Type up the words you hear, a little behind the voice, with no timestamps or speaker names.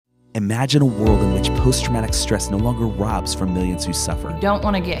Imagine a world in which post-traumatic stress no longer robs from millions who suffer. You don't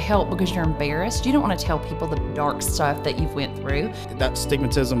want to get help because you're embarrassed. You don't want to tell people the dark stuff that you've went through. That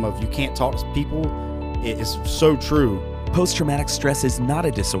stigmatism of you can't talk to people is so true. Post-traumatic stress is not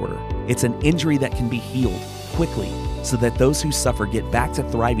a disorder. It's an injury that can be healed quickly so that those who suffer get back to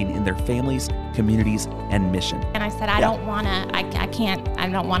thriving in their families, communities, and mission. And I said, I don't want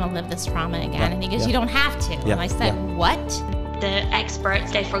to live this trauma again. And he goes, you don't have to. And I said, what? The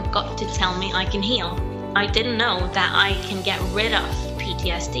experts, they forgot to tell me I can heal. I didn't know that I can get rid of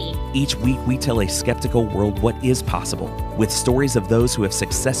PTSD. Each week, we tell a skeptical world what is possible with stories of those who have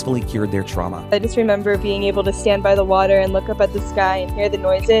successfully cured their trauma. I just remember being able to stand by the water and look up at the sky and hear the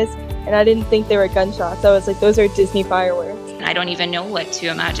noises, and I didn't think they were gunshots. I was like, those are Disney fireworks. I don't even know what to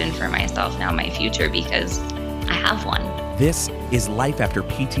imagine for myself now, my future, because I have one. This is Life After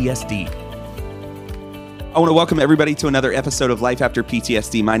PTSD. I want to welcome everybody to another episode of Life After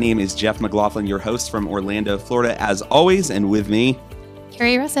PTSD. My name is Jeff McLaughlin, your host from Orlando, Florida, as always, and with me...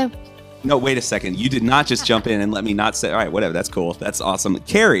 Carrie Russo. No, wait a second. You did not just jump in and let me not say... All right, whatever. That's cool. That's awesome.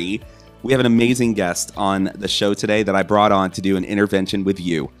 Carrie, we have an amazing guest on the show today that I brought on to do an intervention with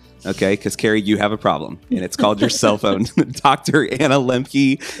you. Okay, because Carrie, you have a problem, and it's called your cell phone. Dr. Anna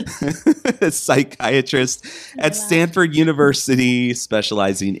Lembke, psychiatrist at Stanford University,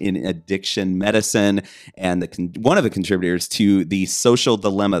 specializing in addiction medicine, and one of the contributors to The Social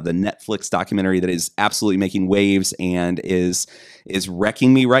Dilemma, the Netflix documentary that is absolutely making waves and is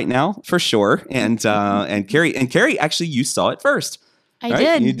wrecking me right now for sure. And Carrie, actually, you saw it first. I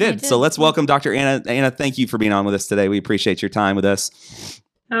did. You did. So let's welcome Dr. Anna. Anna, thank you for being on with us today. We appreciate your time with us.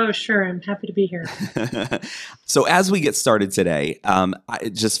 Oh, sure. I'm happy to be here. So as we get started today,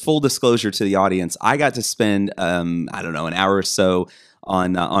 just full disclosure to the audience, I got to spend, an hour or so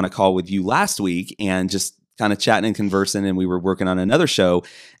on a call with you last week and just kind of chatting and conversing, and we were working on another show.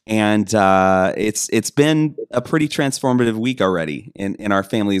 And it's been a pretty transformative week already in our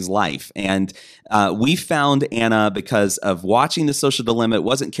family's life. And we found Anna because of watching The Social Dilemma. It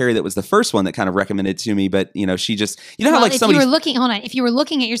wasn't Carrie that was the first one that kind of recommended it to me, but she just, how like somebody. If you were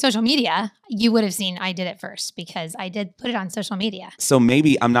looking at your social media, you would have seen I did it first because I did put it on social media. So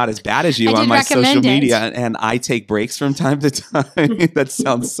maybe I'm not as bad as you on my social media, and I take breaks from time to time. That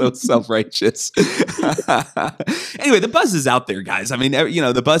sounds so self-righteous. Anyway, the buzz is out there, guys. I mean,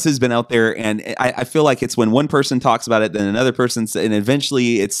 the buzz has been out there, and I feel like it's when one person talks about it, then another person, and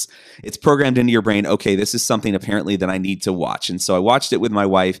eventually it's programmed into your brain. Okay, this is something apparently that I need to watch. And so I watched it with my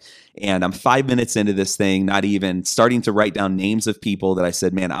wife, and I'm 5 minutes into this thing, not even starting to write down names of people that I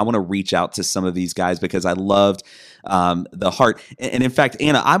said, man, I want to reach out to some of these guys because I loved the heart. And in fact,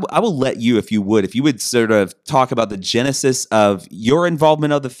 Anna, I will let you, if you would sort of talk about the genesis of your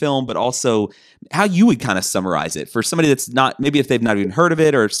involvement of the film, but also how you would kind of summarize it for somebody that's not, maybe if they've not even heard of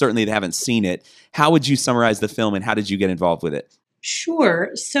it, or certainly they haven't seen it. How would you summarize the film, and how did you get involved with it?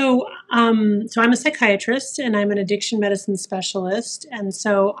 Sure. So I'm a psychiatrist, and I'm an addiction medicine specialist. And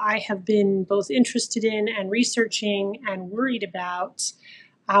so I have been both interested in and researching and worried about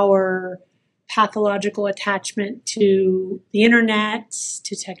our pathological attachment to the internet,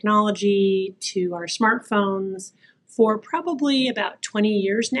 to technology, to our smartphones for probably about 20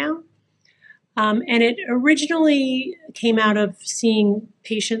 years now. And it originally came out of seeing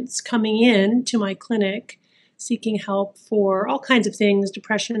patients coming in to my clinic seeking help for all kinds of things: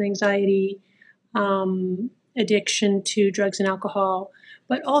 depression, anxiety, addiction to drugs and alcohol,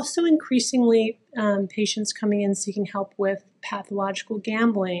 but also increasingly patients coming in seeking help with pathological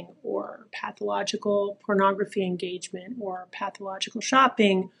gambling or pathological pornography engagement or pathological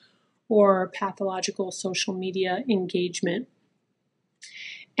shopping or pathological social media engagement.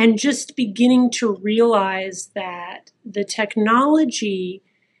 And just beginning to realize that the technology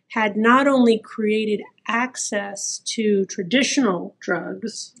had not only created access to traditional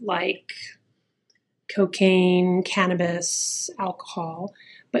drugs like cocaine, cannabis, alcohol,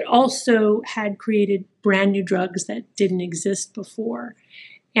 but also had created brand new drugs that didn't exist before,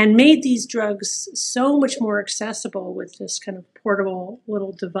 and made these drugs so much more accessible with this kind of portable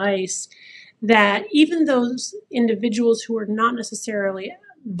little device that even those individuals who were not necessarily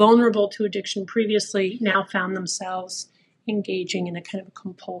vulnerable to addiction previously now found themselves engaging in a kind of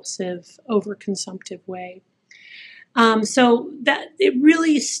compulsive, overconsumptive way. So that it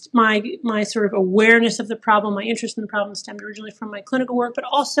really, my sort of awareness of the problem, my interest in the problem stemmed originally from my clinical work, but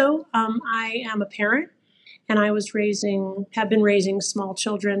also I am a parent, and I have been raising small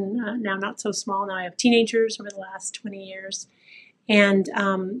children, now not so small. Now I have teenagers over the last 20 years, and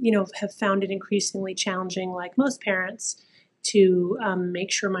have found it increasingly challenging, like most parents, to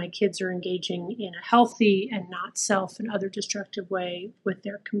make sure my kids are engaging in a healthy and not self and other destructive way with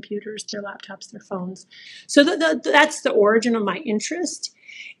their computers, their laptops, their phones. So that's the origin of my interest.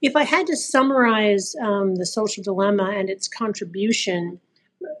 If I had to summarize the Social Dilemma and its contribution,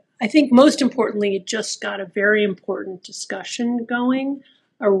 I think most importantly, it just got a very important discussion going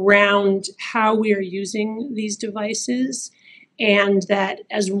around how we are using these devices, and that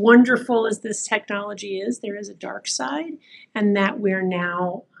as wonderful as this technology is, there is a dark side, and that we're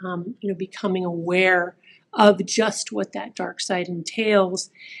now becoming aware of just what that dark side entails,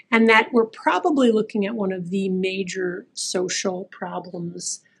 and that we're probably looking at one of the major social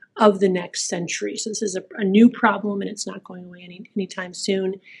problems of the next century. So this is a new problem, and it's not going away anytime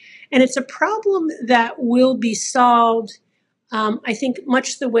soon. And it's a problem that will be solved, I think,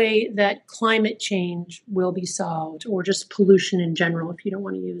 much the way that climate change will be solved, or just pollution in general, if you don't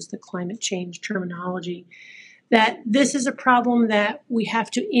want to use the climate change terminology. That this is a problem that we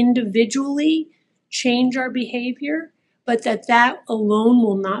have to individually change our behavior, but that alone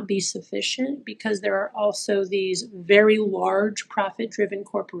will not be sufficient, because there are also these very large profit-driven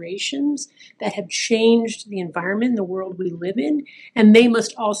corporations that have changed the environment, the world we live in, and they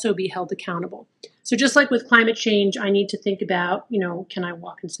must also be held accountable. So just like with climate change, I need to think about, can I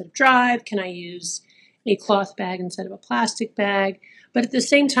walk instead of drive? Can I use a cloth bag instead of a plastic bag? But at the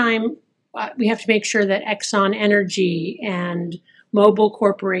same time, we have to make sure that Exxon Energy and Mobil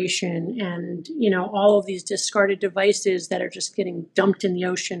Corporation and, all of these discarded devices that are just getting dumped in the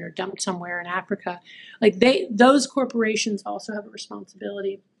ocean or dumped somewhere in Africa, those corporations also have a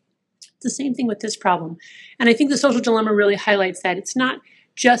responsibility. It's the same thing with this problem. And I think the Social Dilemma really highlights that. It's not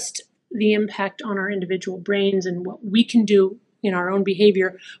just the impact on our individual brains and what we can do in our own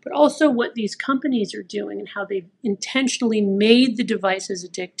behavior, but also what these companies are doing and how they've intentionally made the devices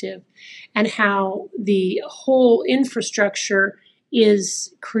addictive, and how the whole infrastructure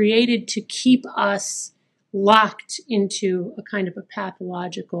is created to keep us locked into a kind of a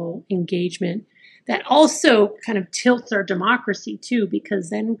pathological engagement that also kind of tilts our democracy too, because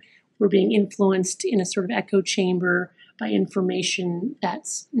then we're being influenced in a sort of echo chamber by information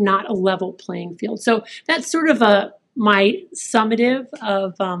that's not a level playing field. So that's sort of my summative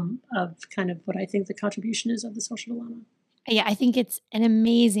of kind of what I think the contribution is of the Social Dilemma. Yeah, I think it's an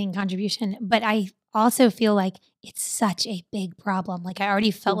amazing contribution, but I also feel like it's such a big problem. Like I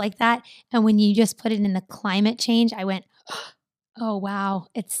already felt like that. And when you just put it in the climate change, I went, oh, wow,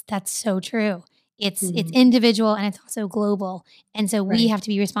 that's so true. It's individual and it's also global. And so we have to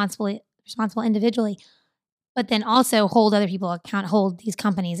be responsible individually, but then also hold other people hold these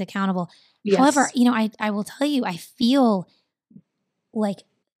companies accountable. Yes. However, I will tell you, I feel like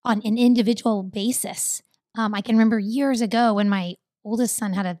on an individual basis, I can remember years ago when my oldest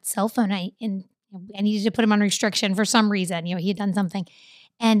son had a cell phone, and I needed to put him on restriction for some reason. He had done something,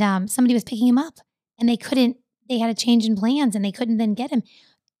 and somebody was picking him up, and they had a change in plans, and they couldn't then get him.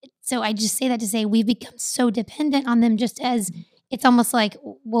 So I just say that to say we've become so dependent on them, just as it's almost like,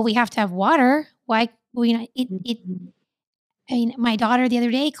 well, we have to have water. Why? My daughter the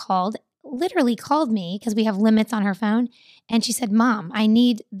other day literally called me because we have limits on her phone. And she said, Mom, I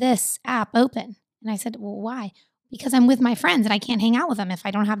need this app open. And I said, well, why? Because I'm with my friends and I can't hang out with them if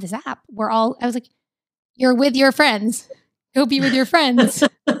I don't have this app. I was like, you're with your friends. Go be with your friends.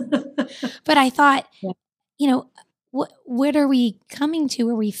 But I thought, what are we coming to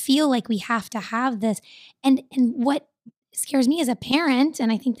where we feel like we have to have this? And what scares me as a parent,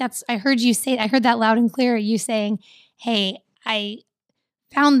 and I think I heard that loud and clear, you saying, hey, I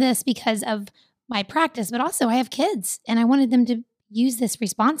found this because of my practice, but also I have kids and I wanted them to use this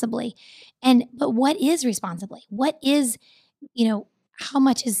responsibly. But what is responsibly? What is, how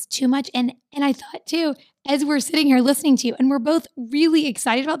much is too much? And I thought too, as we're sitting here listening to you, and we're both really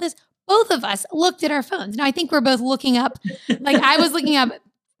excited about this, both of us looked at our phones. Now I think we're both looking up, like I was looking up,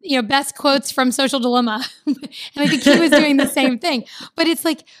 best quotes from Social Dilemma. And I think he was doing the same thing. But it's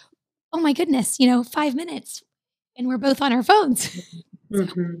like, oh my goodness, 5 minutes and we're both on our phones.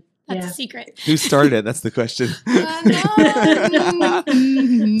 Mm-hmm. That's a secret. Who started it? That's the question.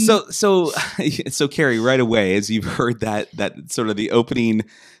 So Carrie, right away, as you've heard that sort of the opening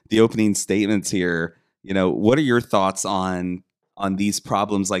statements here, what are your thoughts on these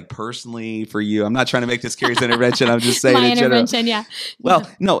problems, like personally for you? I'm not trying to make this Carrie's intervention. I'm just saying my intervention. Yeah. Well,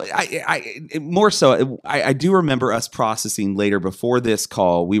 no, I more so. I do remember us processing later before this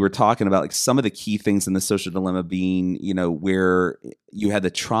call. We were talking about like some of the key things in the Social Dilemma being, where you had the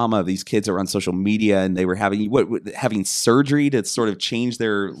trauma of these kids that were on social media and they were having surgery to sort of change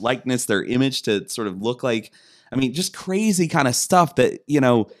their likeness, their image to sort of look like, just crazy kind of stuff that,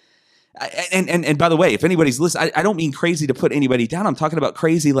 And by the way, if anybody's listening, I don't mean crazy to put anybody down. I'm talking about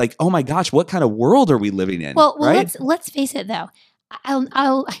crazy, like, oh my gosh, what kind of world are we living in? Well, right? let's face it though.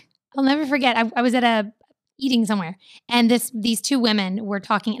 I'll never forget. I was at a eating somewhere, and these two women were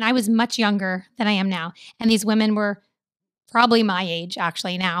talking, and I was much younger than I am now, and these women were probably my age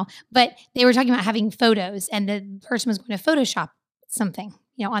actually now, but they were talking about having photos, and the person was going to Photoshop something,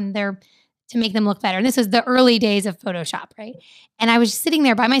 on their to make them look better. And this was the early days of Photoshop, right? And I was sitting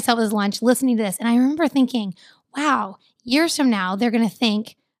there by myself at lunch listening to this, and I remember thinking, wow, years from now, they're going to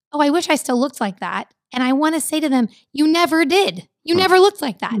think, oh, I wish I still looked like that. And I want to say to them, you never did. You never looked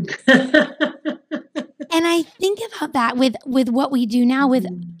like that. And I think about that with what we do now with,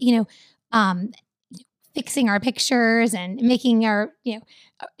 fixing our pictures and making our,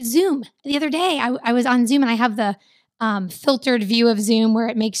 Zoom. The other day, I was on Zoom, and I have the filtered view of Zoom where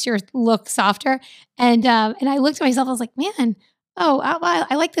it makes your look softer. And I looked at myself, I was like, man,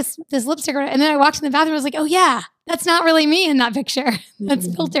 I like this lipstick. And then I walked in the bathroom, I was like, oh yeah, that's not really me in that picture.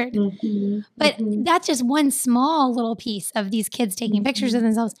 That's filtered. But that's just one small little piece of these kids taking pictures of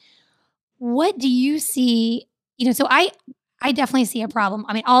themselves. What do you see? So I definitely see a problem.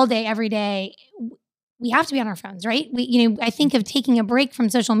 I mean, all day, every day, we have to be on our phones, right? I think of taking a break from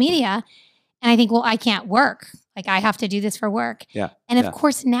social media, and I think, well, I can't work. Like, I have to do this for work. Yeah. And of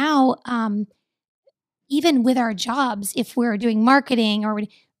course now, even with our jobs, if we're doing marketing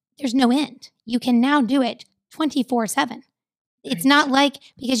there's no end. You can now do it 24/7. It's not like,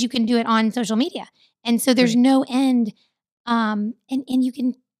 because you can do it on social media. And so there's no end. And you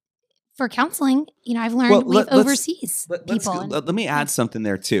can, for counseling, I've learned overseas people. Let me add something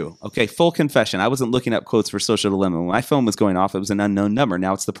there too. Okay. Full confession. I wasn't looking up quotes for Social Dilemma. When my phone was going off, it was an unknown number.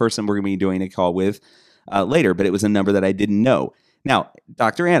 Now it's the person we're going to be doing a call with later, but it was a number that I didn't know. Now,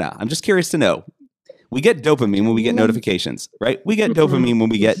 Dr. Anna, I'm just curious to know, we get dopamine when we get notifications, right? We get dopamine when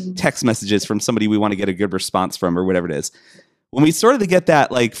we get text messages from somebody we want to get a good response from or whatever it is. When we started to get that,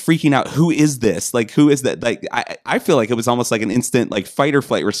 like, freaking out, who is this? Like, who is that? Like, I feel like it was almost like an instant, like, fight or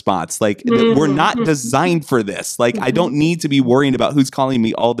flight response. Like, we're not designed for this. Like, I don't need to be worrying about who's calling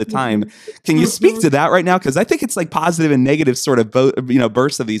me all the time. Can you speak to that right now? Because I think it's like positive and negative sort of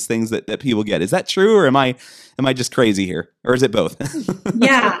bursts of these things that people get. Is that true, or am I just crazy here, or is it both?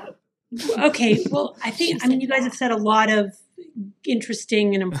 Yeah. Okay. Well, you guys have said a lot of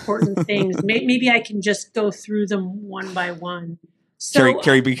interesting and important things. Maybe I can just go through them one by one. So,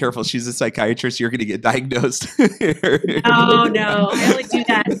 Carrie, be careful. She's a psychiatrist. You're going to get diagnosed. Oh, no. I only do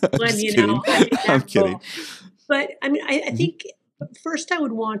that when, I'm kidding. But I think first I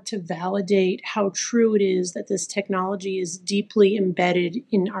would want to validate how true it is that this technology is deeply embedded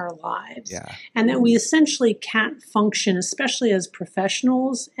in our lives. Yeah. And that we essentially can't function, especially as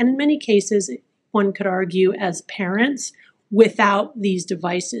professionals, and in many cases, one could argue as parents, without these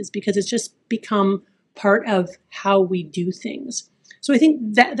devices, because it's just become part of how we do things. So I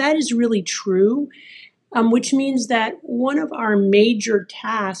think that is really true, which means that one of our major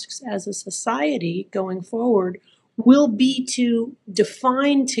tasks as a society going forward will be to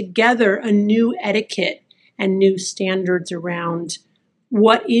define together a new etiquette and new standards around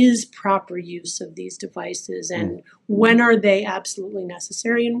what is proper use of these devices and when are they absolutely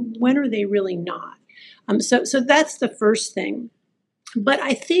necessary and when are they really not. So that's the first thing. But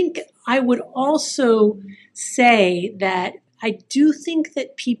I think I would also say that I do think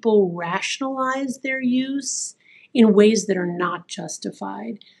that people rationalize their use in ways that are not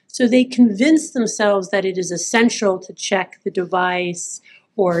justified. So they convince themselves that it is essential to check the device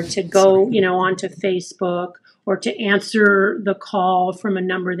or to go, onto Facebook or to answer the call from a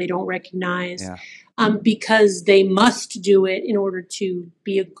number they don't recognize, because they must do it in order to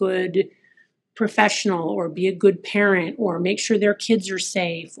be a good professional or be a good parent or make sure their kids are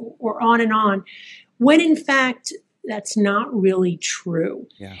safe or on and on, when in fact that's not really true.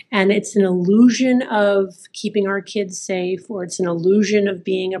 Yeah. And it's an illusion of keeping our kids safe, or it's an illusion of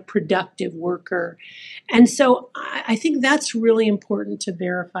being a productive worker. And so I think that's really important to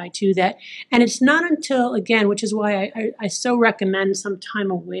verify too, that, and it's not until, again, which is why I so recommend some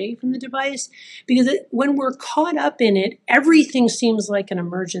time away from the device, because when we're caught up in it, everything seems like an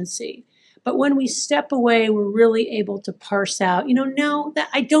emergency. But when we step away, we're really able to parse out, no, that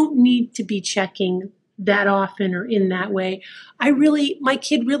I don't need to be checking that often or in that way. My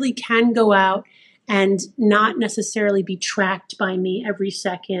kid really can go out and not necessarily be tracked by me every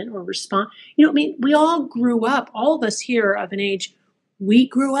second or respond. We all grew up, all of us here of an age, we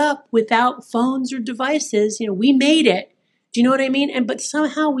grew up without phones or devices. We made it. Do you know what I mean? But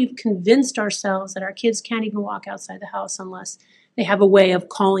somehow we've convinced ourselves that our kids can't even walk outside the house unless they have a way of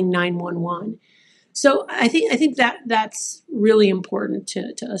calling 911. So I think that that's really important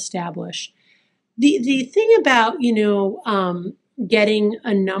to establish. The thing about, getting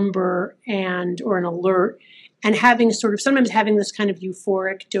a number or an alert and having sometimes having this kind of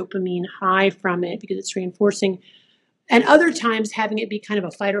euphoric dopamine high from it because it's reinforcing, and other times having it be kind of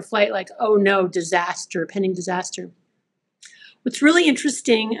a fight or flight, like, oh no, disaster, pending disaster. What's really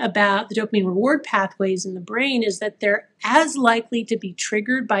interesting about the dopamine reward pathways in the brain is that they're as likely to be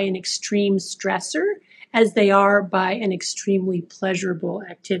triggered by an extreme stressor as they are by an extremely pleasurable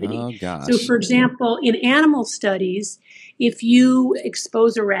activity. Oh, gosh. So, for example, in animal studies, if you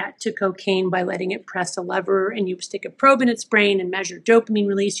expose a rat to cocaine by letting it press a lever and you stick a probe in its brain and measure dopamine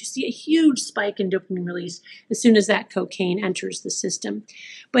release, you see a huge spike in dopamine release as soon as that cocaine enters the system.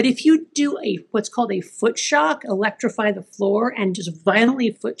 But if you do what's called a foot shock, electrify the floor and just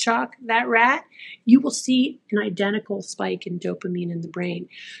violently foot shock that rat, you will see an identical spike in dopamine in the brain.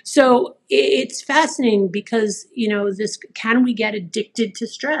 So it's fascinating because, can we get addicted to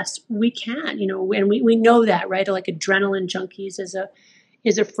stress? We can, and we know that, right? Like adrenaline junkies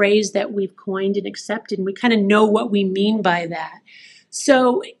is a phrase that we've coined and accepted, and we kind of know what we mean by that.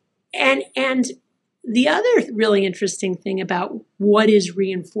 So, and the other really interesting thing about what is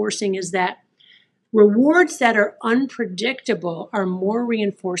reinforcing is that rewards that are unpredictable are more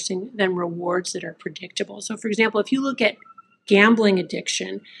reinforcing than rewards that are predictable. So, for example, if you look at gambling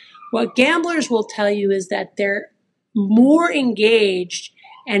addiction, what gamblers will tell you is that they're more engaged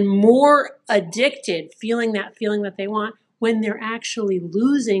and more addicted, feeling that they want, when they're actually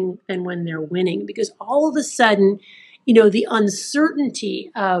losing than when they're winning. Because all of a sudden, the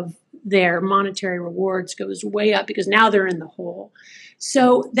uncertainty of their monetary rewards goes way up because now they're in the hole.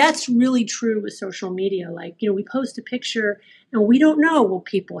 So that's really true with social media. Like, we post a picture and we don't know, will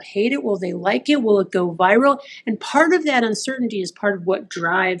people hate it? Will they like it? Will it go viral? And part of that uncertainty is part of what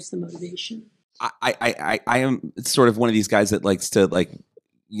drives the motivation. I am sort of one of these guys that likes to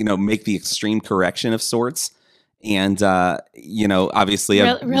make the extreme correction of sorts. And, obviously,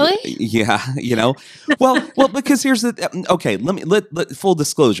 really? Yeah, well, because here's okay, let full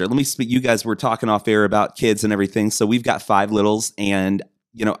disclosure. Let me speak. You guys were talking off air about kids and everything. So we've got 5 littles and,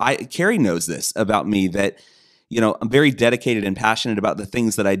 Carrie knows this about me that, I'm very dedicated and passionate about the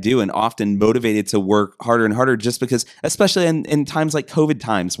things that I do and often motivated to work harder and harder just because, especially in times like COVID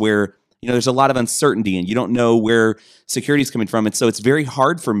times where, there's a lot of uncertainty and you don't know where security is coming from. And so it's very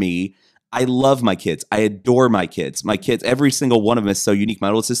hard for me. I love my kids. I adore my kids. My kids, every single one of them is so unique. My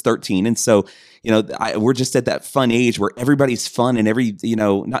oldest is 13. And so, we're just at that fun age where everybody's fun and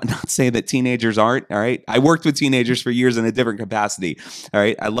not saying that teenagers aren't, all right? I worked with teenagers for years in a different capacity, all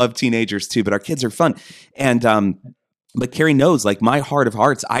right? I love teenagers too, but our kids are fun. And, but Carrie knows, like my heart of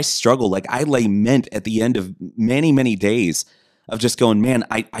hearts, I struggle. Like I lament at the end of many, many days of just going, man,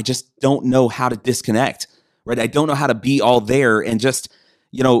 I just don't know how to disconnect, right? I don't know how to be all there and just,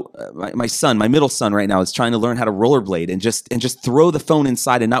 my middle son right now is trying to learn how to rollerblade and just throw the phone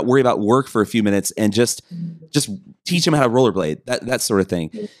inside and not worry about work for a few minutes and just teach him how to rollerblade, that sort of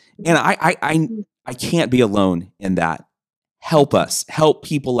thing. And I can't be alone in that. Help us, help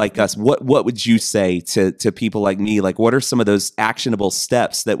people like us. What would you say to people like me? Like, what are some of those actionable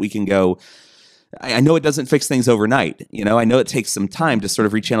steps that we can go? I know it doesn't fix things overnight. I know it takes some time to sort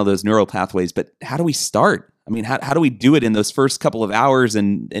of rechannel those neural pathways, but how do we start? I mean, how do we do it in those first couple of hours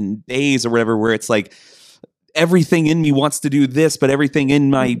and days or whatever, where it's like everything in me wants to do this, but everything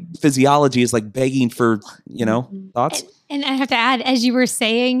in my physiology is like begging for, thoughts? And I have to add, as you were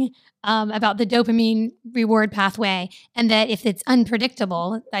saying about the dopamine reward pathway, and that if it's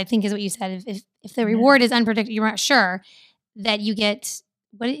unpredictable, I think is what you said, if the reward is unpredictable, you're not sure that you get...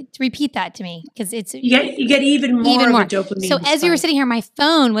 repeat that to me, because it's you get even more of a dopamine. So as you were sitting here, my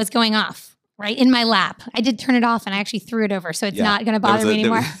phone was going off right in my lap. I did turn it off and I actually threw it over, so it's not going to bother me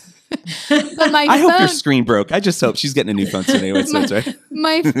anymore. But I hope your screen broke. I just hope she's getting a new phone soon anyway. So it's right.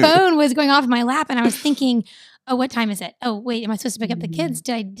 My phone was going off in my lap, and I was thinking, "Oh, what time is it? Oh, wait, am I supposed to pick up the kids?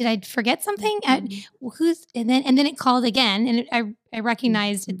 Did I forget something? And then it called again, and I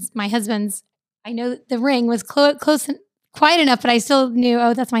recognized it's my husband's. I know the ring was close and quiet enough, but I still knew,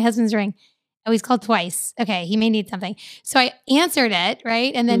 oh, that's my husband's ring. Oh, he's called twice. Okay, he may need something. So I answered it,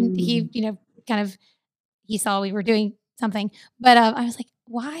 right? And then he, he saw we were doing something. But I was like,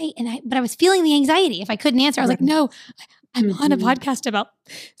 why? But I was feeling the anxiety. If I couldn't answer, I was like, no, I'm on a podcast about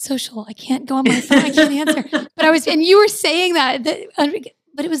social. I can't go on my phone. I can't answer. But and you were saying that,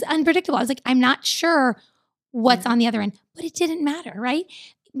 but it was unpredictable. I was like, I'm not sure what's on the other end, but it didn't matter, right?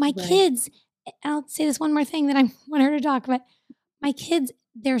 My kids, and I'll say this one more thing that I want her to talk about. My kids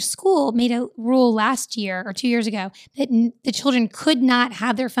their school made a rule last year or 2 years ago that the children could not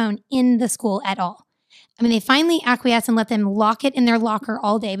have their phone in the school at all. I mean, they finally acquiesced and let them lock it in their locker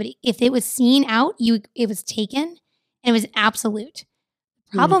all day. But if it was seen out, it was taken, and it was absolute.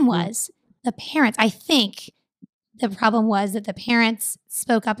 The problem was the parents. I think the problem was that the parents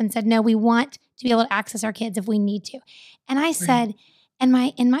spoke up and said, no, we want to be able to access our kids if we need to. And I said, and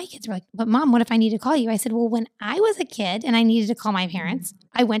my kids were like, but Mom, what if I need to call you? I said, well, when I was a kid and I needed to call my parents,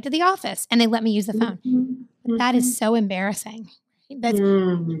 I went to the office and they let me use the phone. But that is so embarrassing.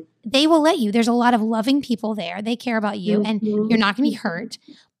 They will let you. There's a lot of loving people there. They care about you and you're not going to be hurt.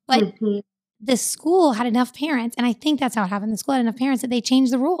 But the school had enough parents, and I think that's how it happened. The school had enough parents that they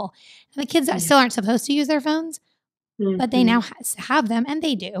changed the rule. And the kids still aren't supposed to use their phones, but they now have them, and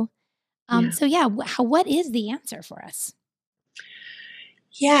they do. So what is the answer for us?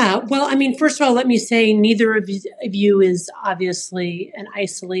 Yeah, well, I mean, first of all, let me say neither of you is obviously an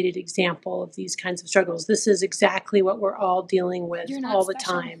isolated example of these kinds of struggles. This is exactly what we're all dealing with all the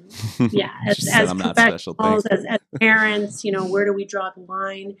time. Yeah, as professionals, as parents, where do we draw the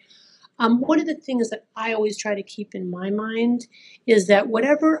line? One of the things that I always try to keep in my mind is that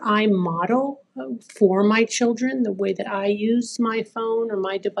whatever I model for my children, the way that I use my phone or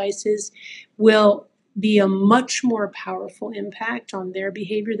my devices will be a much more powerful impact on their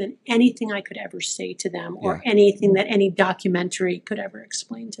behavior than anything I could ever say to them or anything that any documentary could ever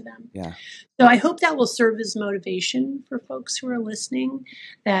explain to them. Yeah. So I hope that will serve as motivation for folks who are listening,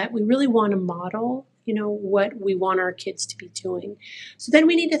 that we really want to model, what we want our kids to be doing. So then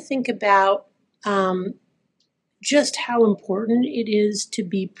we need to think about just how important it is to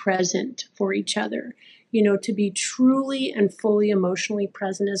be present for each other. To be truly and fully emotionally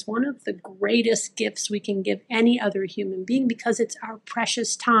present is one of the greatest gifts we can give any other human being, because it's our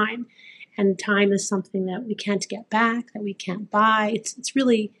precious time. And time is something that we can't get back, that we can't buy. It's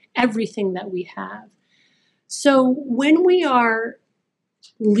really everything that we have. So when we are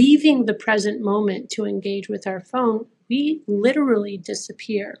leaving the present moment to engage with our phone, we literally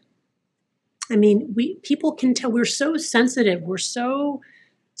disappear. I mean, people can tell we're so sensitive. We're so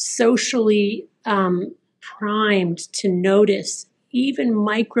socially primed to notice even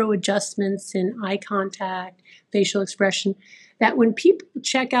micro adjustments in eye contact, facial expression, that when people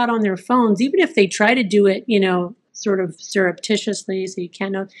check out on their phones, even if they try to do it, sort of surreptitiously, so you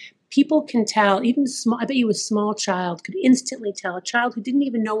can't know, people can tell. Even I bet you a small child could instantly tell. A child who didn't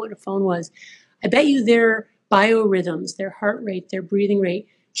even know what a phone was. I bet you their biorhythms, their heart rate, their breathing rate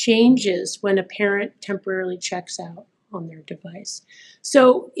changes when a parent temporarily checks out on their device.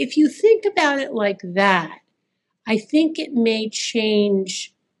 So if you think about it like that, I think it may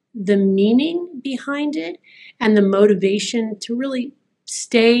change the meaning behind it and the motivation to really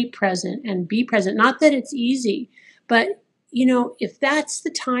stay present and be present. Not that it's easy, but if that's the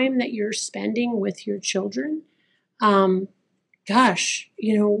time that you're spending with your children, we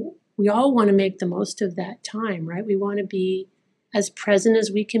all want to make the most of that time, right? We want to be as present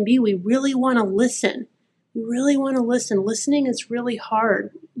as we can be. We really want to listen. We really want to listen. Listening is really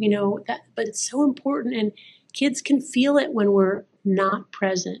hard, but it's so important, and kids can feel it when we're not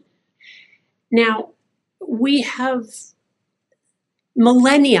present. Now, we have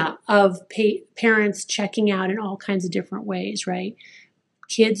millennia of parents checking out in all kinds of different ways, right?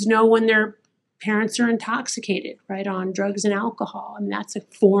 Kids know when their parents are intoxicated, right, on drugs and alcohol. I mean, that's a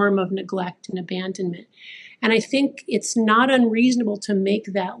form of neglect and abandonment. And I think it's not unreasonable to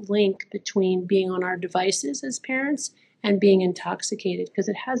make that link between being on our devices as parents and being intoxicated, because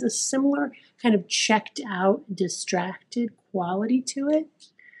it has a similar kind of checked out, distracted quality to it.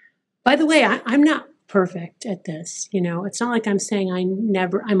 By the way, I'm not perfect at this. It's not like I'm saying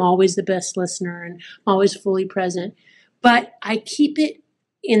I'm always the best listener and I'm always fully present, but I keep it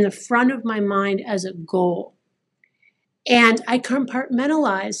in the front of my mind as a goal. And I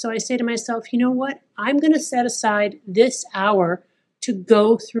compartmentalize. So I say to myself, you know what? I'm going to set aside this hour to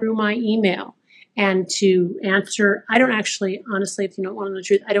go through my email and to answer. I don't actually, honestly, if you don't want to know the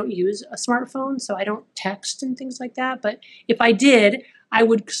truth, I don't use a smartphone, so I don't text and things like that. But if I did, I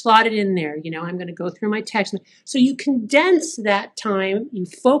would slot it in there. I'm going to go through my text. So you condense that time, you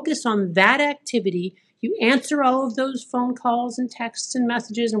focus on that activity, you answer all of those phone calls and texts and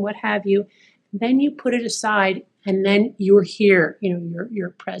messages and what have you, then you put it aside, and then you're here, you're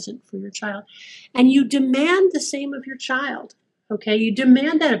present for your child. And you demand the same of your child, okay? You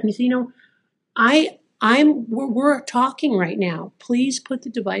demand that of me. So, we're talking right now. Please put the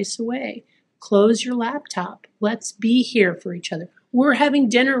device away. Close your laptop. Let's be here for each other. We're having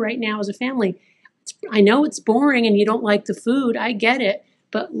dinner right now as a family. I know it's boring and you don't like the food. I get it.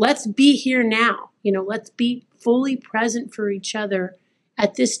 But let's be here now. Let's be fully present for each other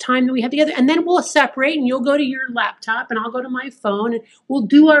at this time that we have together. And then we'll separate and you'll go to your laptop and I'll go to my phone and we'll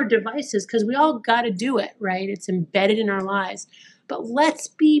do our devices because we all got to do it, right? It's embedded in our lives. But let's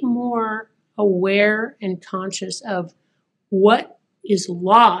be more aware and conscious of what is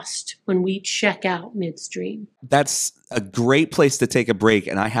lost when we check out midstream. That's a great place to take a break.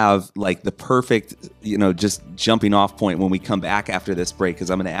 And I have like the perfect, just jumping off point when we come back after this break, because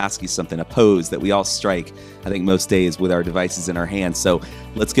I'm going to ask you something, a pose that we all strike, I think most days with our devices in our hands. So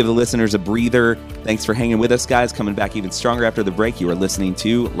let's give the listeners a breather. Thanks for hanging with us, guys. Coming back even stronger after the break. You are listening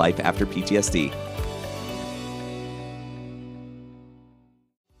to Life After PTSD.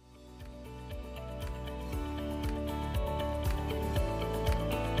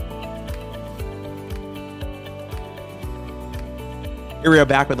 Here we are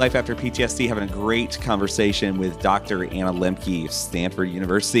back with Life After PTSD, having a great conversation with Dr. Anna Lembke of Stanford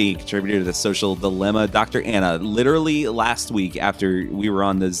University, contributor to The Social Dilemma. Dr. Anna, literally last week after we were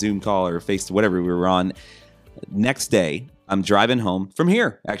on the Zoom call or Face, whatever we were on, next day, I'm driving home from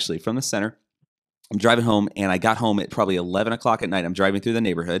here, actually, from the center. I'm driving home, and I got home at probably 11 o'clock at night. I'm driving through the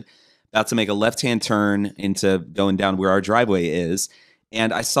neighborhood, about to make a left-hand turn into going down where our driveway is.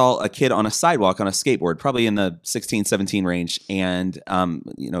 And I saw a kid on a sidewalk on a skateboard, probably in the 16, 17 range, and,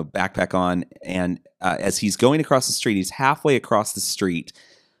 backpack on. And as he's going across the street, he's halfway across the street,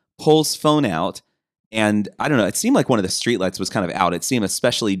 pulls phone out. And I don't know, it seemed like one of the streetlights was kind of out. It seemed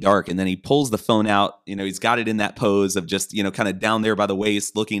especially dark. And then he pulls the phone out, he's got it in that pose of just, kind of down there by the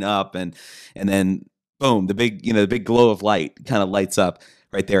waist looking up. And then boom, the big glow of light kind of lights up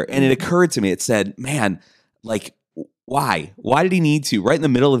right there. And it occurred to me, it said, man, like, why? Why did he need to? Right in the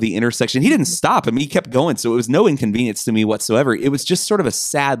middle of the intersection. He didn't stop. I mean, he kept going. So it was no inconvenience to me whatsoever. It was just sort of a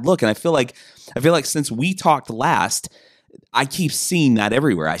sad look. And I feel like since we talked last, I keep seeing that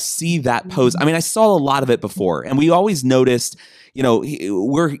everywhere. I see that pose. I mean, I saw a lot of it before, and we always noticed,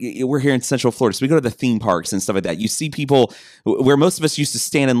 we're here in Central Florida, so we go to the theme parks and stuff like that. You see people where most of us used to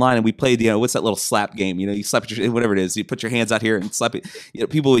stand in line and we played, what's that little slap game? You slap whatever it is, you put your hands out here and slap it.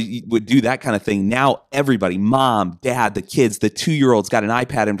 People would do that kind of thing. Now everybody, mom, dad, the kids, the 2-year-olds got an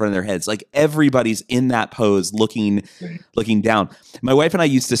iPad in front of their heads. Like everybody's in that pose, looking down. My wife and I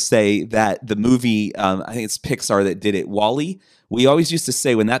used to say that the movie, I think it's Pixar that did it, WALL-E. We always used to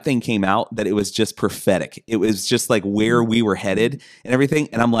say when that thing came out that it was just prophetic. It was just like where we were headed and everything.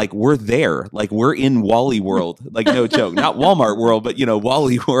 And I'm like, we're there. Like we're in WALL-E world. Like no joke, not Walmart world, but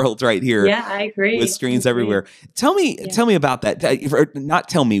WALL-E world right here. Yeah, I agree. With screens everywhere. Tell me about that. Not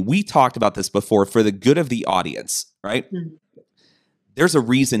tell me. We talked about this before for the good of the audience, right? Mm-hmm. There's a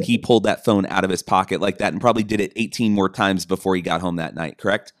reason he pulled that phone out of his pocket like that and probably did it 18 more times before he got home that night,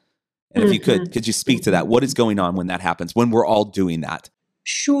 correct? And if you could you speak to that? What is going on when that happens, when we're all doing that?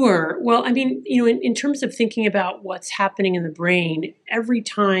 Sure. Well, I mean, in terms of thinking about what's happening in the brain, every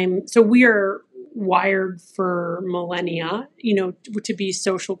time, so we are wired for millennia, to be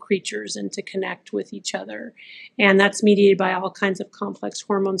social creatures and to connect with each other. And that's mediated by all kinds of complex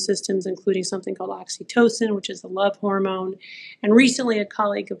hormone systems, including something called oxytocin, which is the love hormone. And recently, a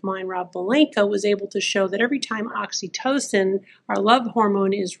colleague of mine, Rob Belenka, was able to show that every time oxytocin, our love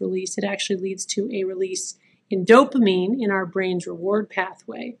hormone, is released, it actually leads to a release in dopamine in our brain's reward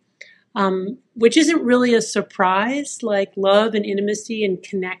pathway. Which isn't really a surprise. Like love and intimacy and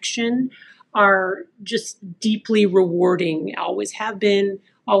connection are just deeply rewarding, always have been,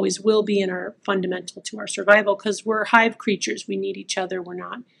 always will be, and are fundamental to our survival because we're hive creatures. We need each other. We're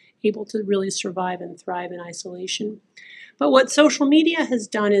not able to really survive and thrive in isolation. But what social media has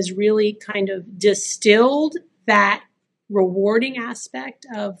done is really kind of distilled that rewarding aspect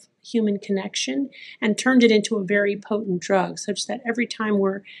of human connection and turned it into a very potent drug, such that every time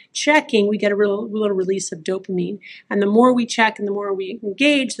we're checking, we get a little release of dopamine. And the more we check and the more we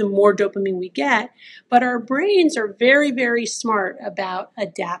engage, the more dopamine we get. But our brains are very, very smart about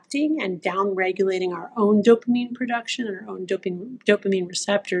adapting and down-regulating our own dopamine production and our own dopamine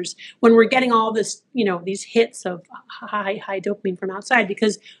receptors when we're getting all this, these hits of high dopamine from outside,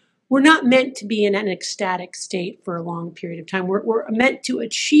 because we're not meant to be in an ecstatic state for a long period of time. We're meant to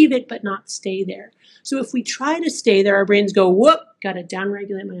achieve it, but not stay there. So if we try to stay there, our brains go, whoop, got to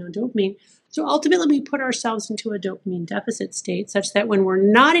downregulate my own dopamine. So ultimately, we put ourselves into a dopamine deficit state such that when we're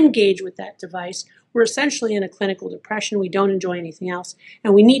not engaged with that device, we're essentially in a clinical depression. We don't enjoy anything else,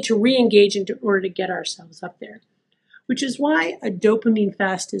 and we need to re-engage in order to get ourselves up there. Which is why a dopamine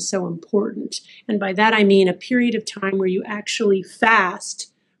fast is so important. And by that, I mean a period of time where you actually fast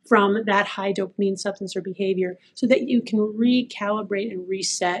from that high dopamine substance or behavior so that you can recalibrate and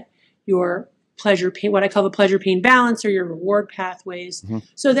reset your pleasure pain, what I call the pleasure pain balance, or your reward pathways,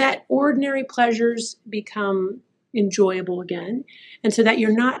 so that ordinary pleasures become enjoyable again. And so that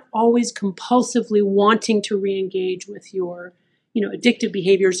you're not always compulsively wanting to re-engage with your, addictive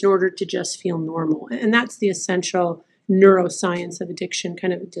behaviors in order to just feel normal. And that's the essential neuroscience of addiction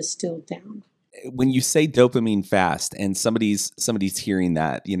kind of distilled down. When you say dopamine fast and somebody's hearing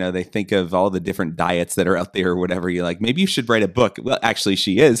that, they think of all the different diets that are out there or whatever. You're like, maybe you should write a book. Well, actually,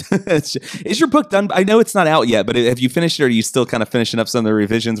 she is. Is your book done? I know it's not out yet, but have you finished it, or are you still kind of finishing up some of the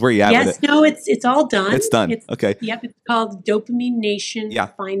revisions? Where are you at with it? No, it's all done. It's done. Okay. Yep. It's called Dopamine Nation,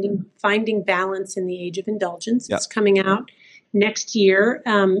 Finding Balance in the Age of Indulgence. It's coming out next year.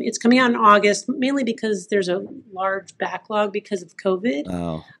 It's coming out in August, mainly because there's a large backlog because of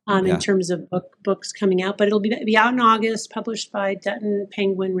COVID in terms of books coming out. But it'll be out in August, published by Dutton,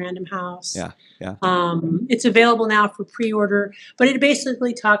 Penguin, Random House. It's available now for pre-order. But it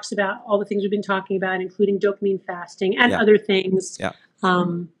basically talks about all the things we've been talking about, including dopamine fasting and other things.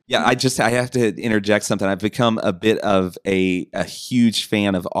 I have to interject something. I've become a bit of a huge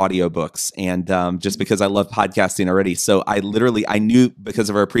fan of audiobooks, and just because I love podcasting already. So I knew, because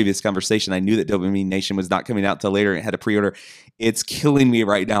of our previous conversation, I knew that Dopamine Nation was not coming out till later. It had a pre-order. It's killing me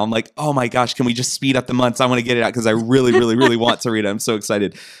right now. I'm like, oh my gosh, can we just speed up the months? I want to get it out because I really, really, really want to read it. I'm so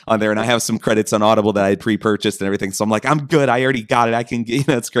excited on there. And I have some credits on Audible that I had pre-purchased and everything. So I'm like, I'm good. I already got it. I can get,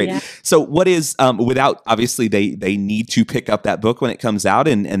 it's great. Yeah. So what is, without, obviously they need to pick up that book when it comes out,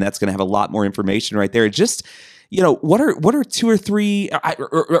 and that's going to have a lot more information right there. Just, what are 2 or 3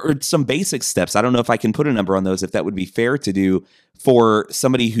 or some basic steps? I don't know if I can put a number on those, if that would be fair to do for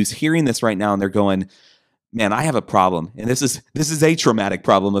somebody who's hearing this right now and they're going, man, I have a problem, and this is a traumatic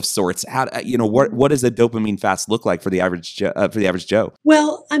problem of sorts. How, what does a dopamine fast look like for the average Joe?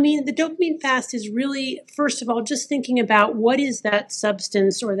 Well, I mean, the dopamine fast is really, first of all, just thinking about what is that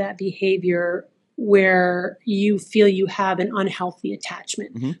substance or that behavior where you feel you have an unhealthy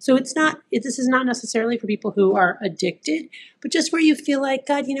attachment. Mm-hmm. So this is not necessarily for people who are addicted, but just where you feel like,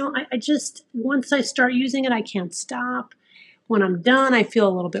 God, I just, once I start using it, I can't stop. When I'm done, I feel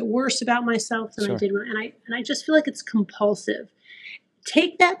a little bit worse about myself than I did. And I just feel like it's compulsive.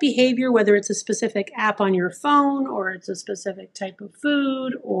 Take that behavior, whether it's a specific app on your phone or it's a specific type of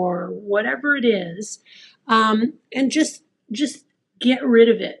food or whatever it is, and just get rid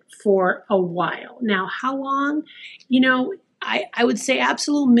of it for a while. Now, how long? I would say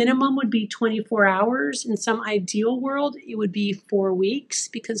absolute minimum would be 24 hours. In some ideal world, it would be 4 weeks,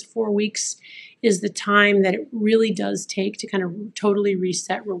 because 4 weeks is the time that it really does take to kind of totally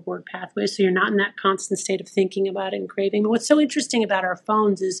reset reward pathways. So you're not in that constant state of thinking about it and craving. But what's so interesting about our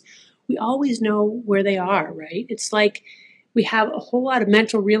phones is we always know where they are, right? It's like we have a whole lot of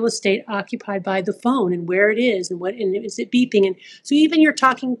mental real estate occupied by the phone and where it is and is it beeping. And so even you're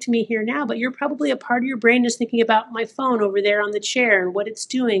talking to me here now, but you're probably a part of your brain is thinking about my phone over there on the chair and what it's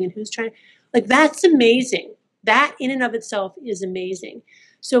doing and who's trying. Like, that's amazing. That in and of itself is amazing.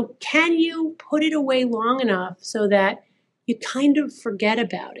 So can you put it away long enough so that you kind of forget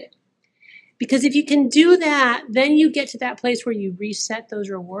about it? Because if you can do that, then you get to that place where you reset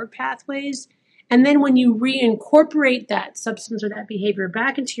those reward pathways. And then when you reincorporate that substance or that behavior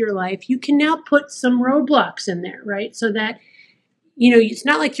back into your life, you can now put some roadblocks in there, right? So that, it's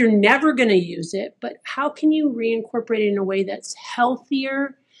not like you're never going to use it, but how can you reincorporate it in a way that's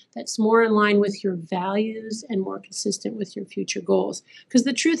healthier, that's more in line with your values and more consistent with your future goals? Because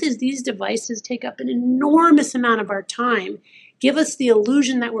the truth is, these devices take up an enormous amount of our time, give us the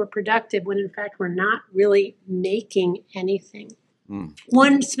illusion that we're productive when in fact we're not really making anything.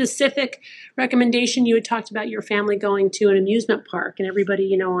 One specific recommendation, you had talked about your family going to an amusement park and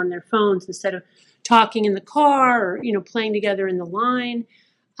everybody, on their phones instead of talking in the car or, playing together in the line.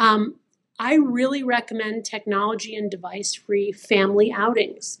 I really recommend technology and device-free family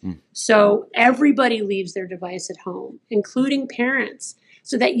outings. So everybody leaves their device at home, including parents,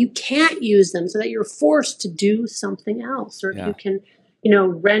 so that you can't use them, so that you're forced to do something else. Or if you can,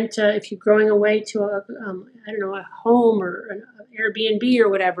 rent, if you're going away to a home or an Airbnb or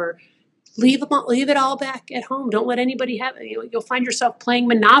whatever, leave it all back at home. Don't let anybody have it. You'll find yourself playing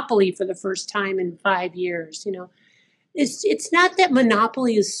Monopoly for the first time in 5 years. It's not that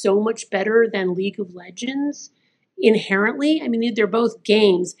Monopoly is so much better than League of Legends inherently. I mean, they're both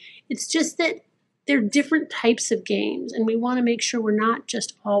games. It's just that they're different types of games, and we want to make sure we're not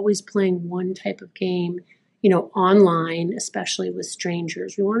just always playing one type of game, online, especially with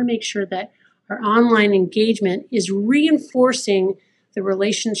strangers. We want to make sure that our online engagement is reinforcing the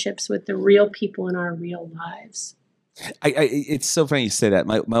relationships with the real people in our real lives. It's so funny you say that.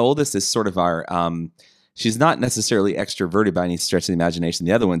 My oldest is sort of our, she's not necessarily extroverted by any stretch of the imagination.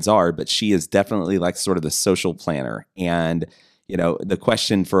 The other ones are, but she is definitely like sort of the social planner. And, the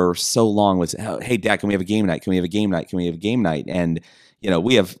question for so long was, hey, Dad, can we have a game night? Can we have a game night? Can we have a game night? And,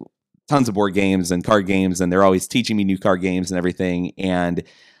 we have tons of board games and card games, and they're always teaching me new card games and everything. And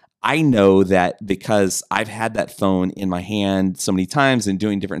I know that because I've had that phone in my hand so many times and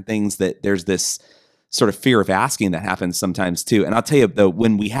doing different things, that there's this sort of fear of asking that happens sometimes too. And I'll tell you though,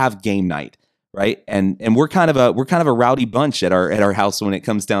 when we have game night, right, and we're kind of a rowdy bunch at our house when it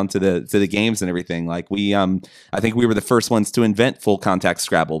comes down to the games and everything. Like we, I think we were the first ones to invent full contact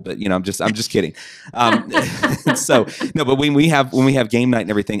Scrabble, but I'm just kidding. So no, but when we have game night and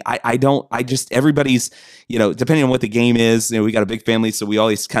everything, everybody's, depending on what the game is, we got a big family, so we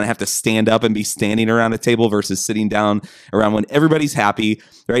always kind of have to stand up and be standing around a table versus sitting down around when everybody's happy,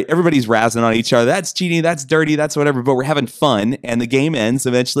 right? Everybody's razzing on each other. That's cheating, that's dirty, that's whatever, but we're having fun, and the game ends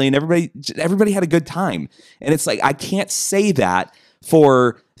eventually, and everybody had a good time. And it's like, I can't say that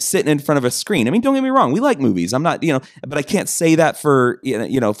for sitting in front of a screen. I mean, don't get me wrong, we like movies. I'm not, but I can't say that for,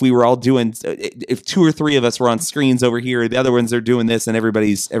 if we were all doing, if 2 or 3 of us were on screens over here, the other ones are doing this, and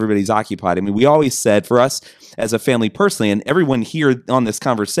everybody's occupied. I mean, we always said, for us as a family personally, and everyone here on this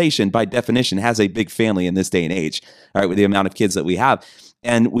conversation by definition has a big family in this day and age, all right, with the amount of kids that we have.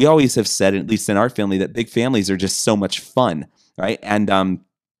 And we always have said, at least in our family, that big families are just so much fun, right? And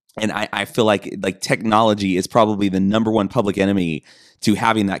I feel like technology is probably the number one public enemy to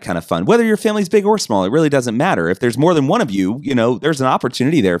having that kind of fun. Whether your family's big or small, it really doesn't matter. If there's more than one of you, there's an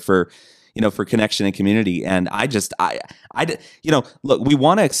opportunity there for connection and community. And look, we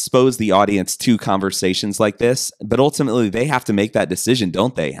want to expose the audience to conversations like this, but ultimately they have to make that decision,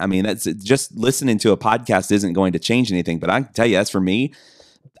 don't they? I mean, that's just listening to a podcast isn't going to change anything. But I can tell you, as for me,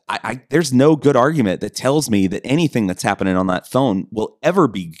 there's no good argument that tells me that anything that's happening on that phone will ever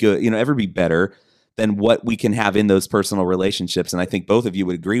be good, ever be better than what we can have in those personal relationships. And I think both of you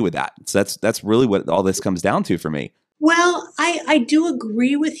would agree with that. So that's really what all this comes down to for me. Well, I do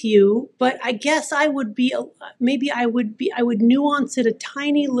agree with you, but I guess I would nuance it a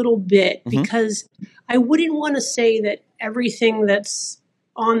tiny little bit, because I wouldn't want to say that everything that's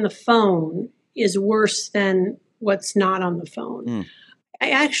on the phone is worse than what's not on the phone. I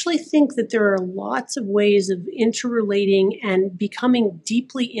actually think that there are lots of ways of interrelating and becoming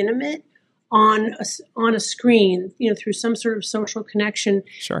deeply intimate on a screen, through some sort of social connection.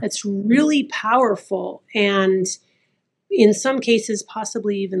 Sure. That's really powerful, and in some cases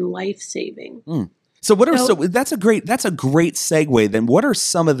possibly even life-saving. So that's a great segue. Then what are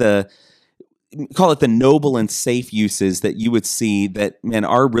some of the, call it the noble and safe uses that you would see that, man,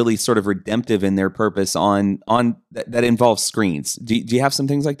 are really sort of redemptive in their purpose on that involves screens? Do you have some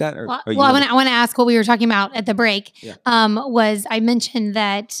things like that? I want to ask what we were talking about at the break. Yeah. Was I mentioned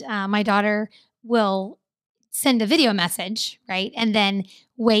that my daughter will send a video message, right? And then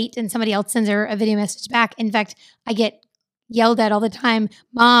wait, and somebody else sends her a video message back. In fact, I get yelled at all the time,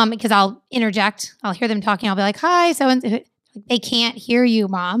 Mom, because I'll interject. I'll hear them talking. I'll be like, hi, so-and-so. They can't hear you,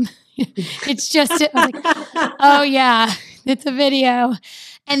 Mom. It's just, I'm like, oh yeah, it's a video.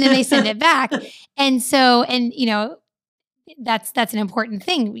 And then they send it back. And so, that's an important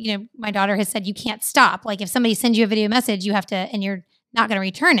thing. My daughter has said, you can't stop. Like if somebody sends you a video message, you have to, and you're not going to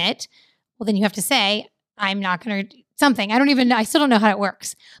return it. Well, then you have to say, I'm not going to something. I still don't know how it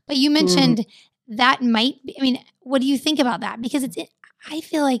works. But you mentioned that might be, what do you think about that? Because I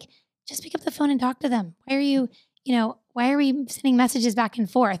feel like just pick up the phone and talk to them. Why are we sending messages back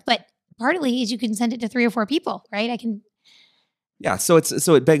and forth? But partly is you can send it to 3 or 4 people, right? Yeah. So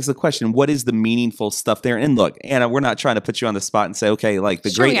it begs the question, what is the meaningful stuff there? And look, Anna, we're not trying to put you on the spot and say, okay, like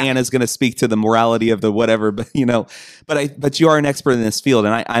Anna's going to speak to the morality of the whatever, but but you are an expert in this field.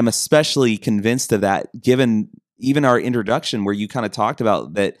 And I'm especially convinced of that, given even our introduction where you kind of talked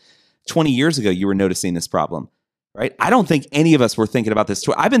about that 20 years ago, you were noticing this problem, right? I don't think any of us were thinking about this.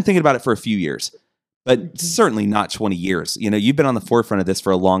 I've been thinking about it for a few years, but certainly not 20 years. You've been on the forefront of this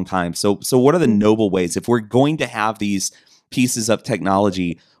for a long time. So what are the noble ways, if we're going to have these pieces of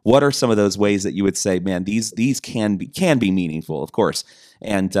technology, what are some of those ways that you would say, man, these can be meaningful, of course,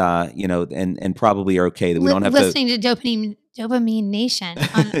 and and probably are okay that we don't have listening to Dopamine Nation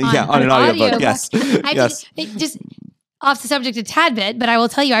on an audiobook. Yes. Just off the subject a tad bit, but I will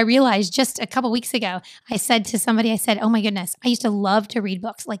tell you, I realized just a couple weeks ago, I said to somebody, oh my goodness, I used to love to read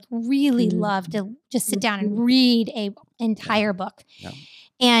books, like really love to just sit down and read an entire book. Yeah.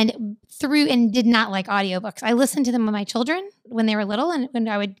 And did not like audiobooks. I listened to them with my children when they were little, and when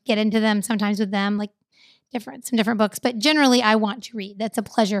I would get into them sometimes with them, like some different books. But generally, I want to read. That's a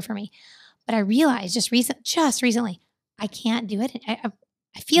pleasure for me. But I realized just recently, I can't do it.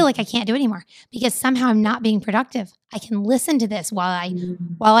 I feel like I can't do it anymore because somehow I'm not being productive. I can listen to this while I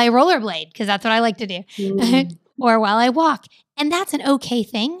rollerblade, because that's what I like to do, or while I walk. And that's an okay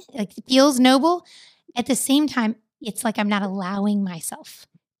thing. Like, it feels noble. At the same time, it's like I'm not allowing myself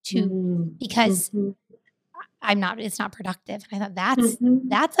to, because it's not productive. I thought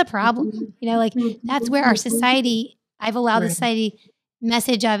that's a problem. You know, like, that's where our society, I've allowed the society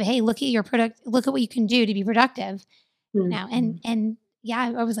message of, hey, look at what you can do to be productive now. And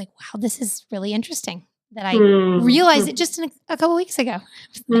yeah, I was like, wow, this is really interesting that I realized it just a couple weeks ago. I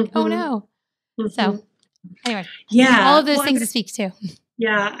was like, oh no. So anyway, all of those things to speak to.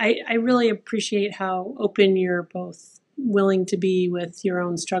 Yeah, I really appreciate how open you're both willing to be with your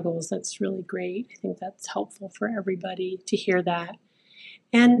own struggles. That's really great. I think that's helpful for everybody to hear that.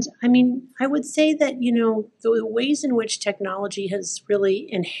 And I mean, I would say that, you know, the ways in which technology has really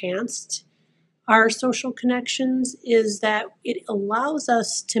enhanced our social connections is that it allows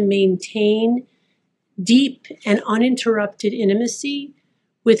us to maintain deep and uninterrupted intimacy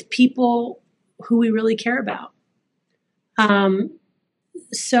with people who we really care about.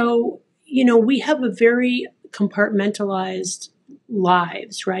 So, you know, we have a very compartmentalized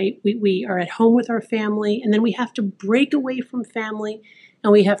lives, right? We are at home with our family, and then we have to break away from family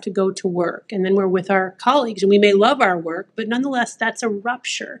and we have to go to work. And then we're with our colleagues, and we may love our work, but nonetheless, that's a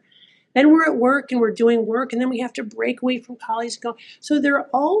rupture. Then we're at work and we're doing work, and then we have to break away from colleagues and go. So there are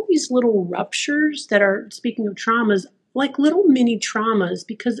all these little ruptures that are, speaking of traumas, like little mini traumas,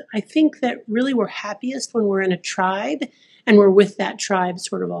 because I think that really we're happiest when we're in a tribe and we're with that tribe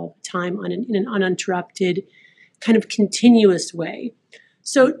sort of all the time in an uninterrupted, kind of continuous way.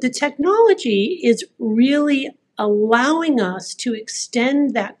 So the technology is really allowing us to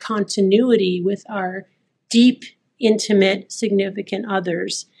extend that continuity with our deep, intimate, significant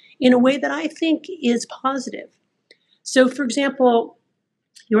others in a way that I think is positive. So, for example,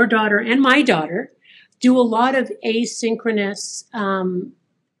 your daughter and my daughter do a lot of asynchronous,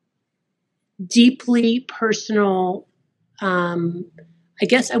 deeply personal, I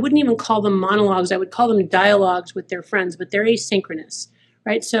guess I wouldn't even call them monologues. I would call them dialogues with their friends, but they're asynchronous,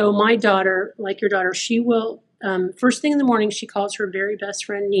 right? So my daughter, like your daughter, she will, first thing in the morning, she calls her very best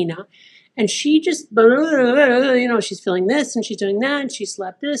friend, Nina, and she just, you know, she's feeling this and she's doing that and she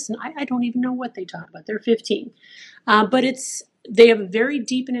slept this, and I don't even know what they talk about. They're 15. But they have a very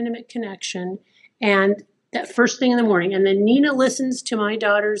deep and intimate connection, and that first thing in the morning, and then Nina listens to my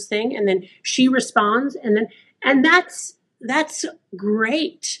daughter's thing, and then she responds, and that's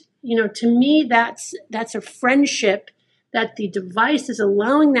great. You know, to me, that's a friendship that the device is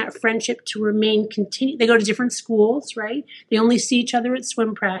allowing that friendship to remain continued. They go to different schools, right? They only see each other at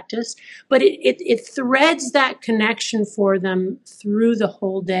swim practice, but it threads that connection for them through the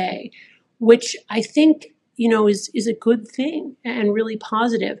whole day, which I think, you know, is a good thing and really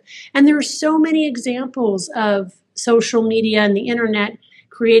positive. And there are so many examples of social media and the internet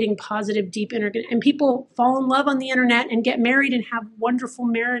creating positive, deep internet, and people fall in love on the internet and get married and have wonderful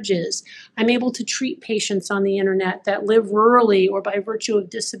marriages. I'm able to treat patients on the internet that live rurally or by virtue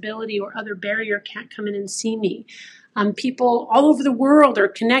of disability or other barrier can't come in and see me. People all over the world are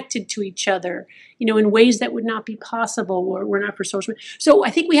connected to each other, you know, in ways that would not be possible were not for social media. So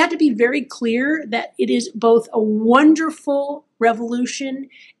I think we have to be very clear that it is both a wonderful revolution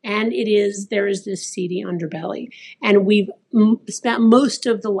and there is this seedy underbelly. And we've spent most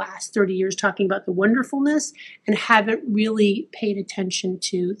of the last 30 years talking about the wonderfulness and haven't really paid attention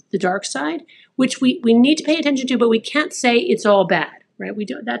to the dark side, which we need to pay attention to, but we can't say it's all bad, right?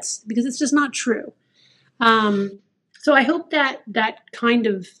 That's because it's just not true. So I hope that kind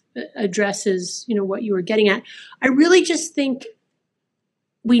of addresses, you know, what you were getting at. I really just think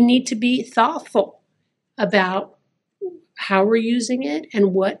we need to be thoughtful about how we're using it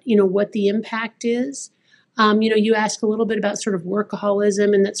and what the impact is. You know, you asked a little bit about sort of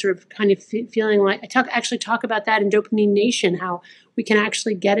workaholism and that sort of kind of feeling like actually talk about that in Dopamine Nation, how we can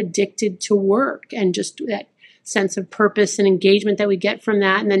actually get addicted to work and just that sense of purpose and engagement that we get from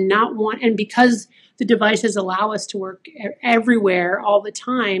that, and then and because the devices allow us to work everywhere all the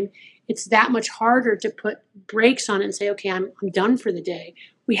time, it's that much harder to put brakes on it and say, okay, I'm done for the day.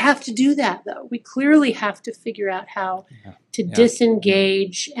 We have to do that, though. We clearly have to figure out how to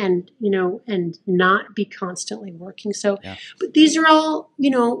disengage and, you know, and not be constantly working. So, but these are all, you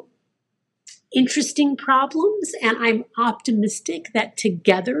know, interesting problems, and I'm optimistic that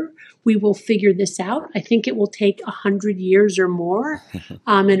together we will figure this out. I think it will take 100 years or more,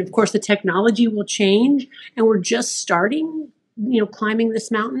 and of course the technology will change, and we're just starting, you know, climbing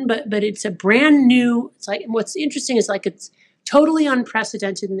this mountain. But it's a brand new. It's like what's interesting is like it's totally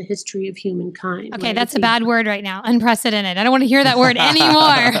unprecedented in the history of humankind. Okay, right? That's a bad word right now. Unprecedented. I don't want to hear that word anymore.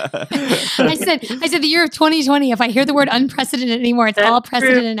 I said the year of 2020. If I hear the word unprecedented anymore, it's all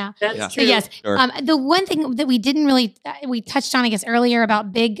precedented now. That's true. So yes, sure. The one thing that we didn't really we touched on, I guess, earlier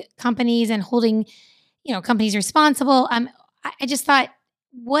about big companies and holding, companies responsible. I just thought,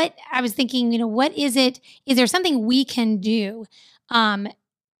 what I was thinking, what is it? Is there something we can do,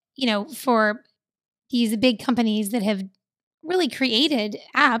 for these big companies that have really created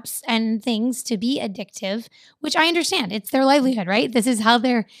apps and things to be addictive, which I understand. It's their livelihood, right? This is how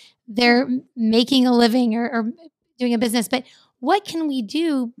they're making a living or doing a business. But what can we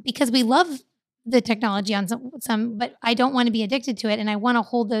do? Because we love the technology on some, but I don't want to be addicted to it. And I want to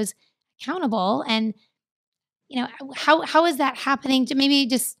hold those accountable. And, how is that happening to maybe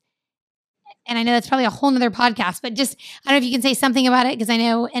just, and I know that's probably a whole nother podcast, but just, I don't know if you can say something about it, because I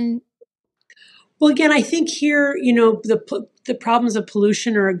know, and well, again, I think here, the problems of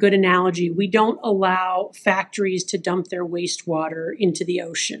pollution are a good analogy. We don't allow factories to dump their wastewater into the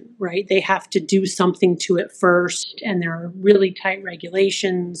ocean, right? They have to do something to it first, and there are really tight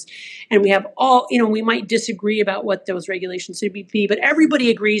regulations. And we have we might disagree about what those regulations should be, but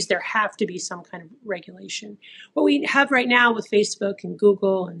everybody agrees there have to be some kind of regulation. What we have right now with Facebook and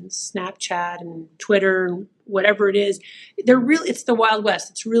Google and Snapchat and Twitter and whatever it is, it's the Wild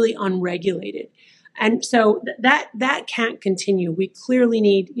West. It's really unregulated. And so that can't continue. We clearly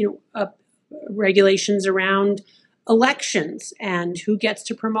need, regulations around elections and who gets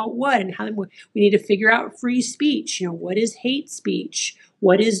to promote what, and how we need to figure out free speech. What is hate speech?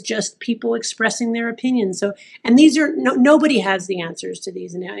 What is just people expressing their opinions? So, and these are nobody has the answers to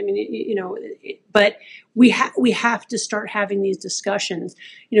these. And I mean, but we have to start having these discussions.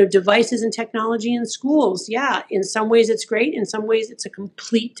 Devices and technology in schools. Yeah, in some ways it's great. In some ways it's a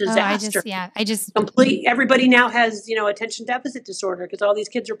complete disaster. Everybody now has attention deficit disorder because all these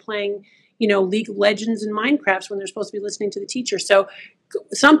kids are playing League of Legends and Minecraft when they're supposed to be listening to the teacher. So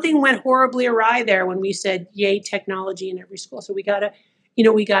something went horribly awry there when we said yay technology in every school. So we gotta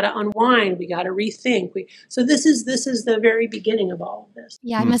unwind. We got to rethink. So this is the very beginning of all of this.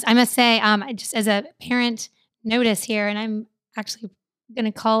 Yeah, I must say, just as a parent notice here, and I'm actually going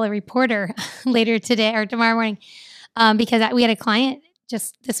to call a reporter later today or tomorrow morning, because we had a client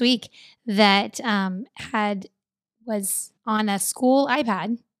just this week that was on a school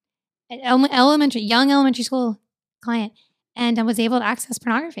iPad, young elementary school client, and was able to access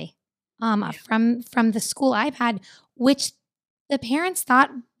pornography from the school iPad, which the parents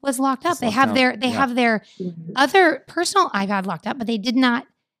thought was locked up. They have their other personal iPad locked up, but they did not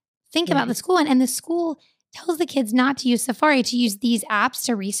think about the school. And the school tells the kids not to use Safari, to use these apps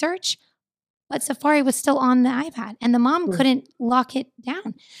to research. But Safari was still on the iPad, and the mom couldn't lock it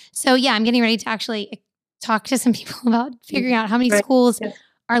down. So yeah, I'm getting ready to actually talk to some people about figuring out how many schools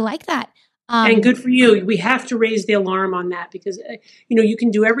are like that. And good for you. We have to raise the alarm on that because, you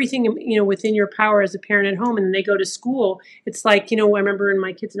can do everything, within your power as a parent at home. And then they go to school. It's like, I remember in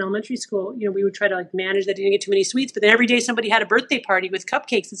my kids in elementary school, we would try to manage that they didn't get too many sweets. But then every day somebody had a birthday party with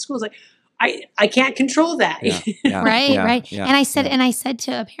cupcakes at school. It's like, I can't control that. Yeah. Right. Yeah, and I said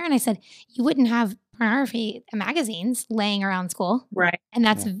to a parent, I said, you wouldn't have pornography magazines laying around school. Right. And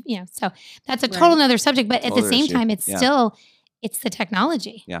that's, so that's a total another subject. But at the same time, it's still... It's the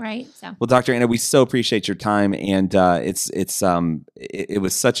technology, right? So, well, Dr. Anna, we so appreciate your time, and it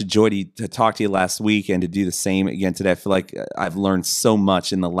was such a joy to talk to you last week and to do the same again today. I feel like I've learned so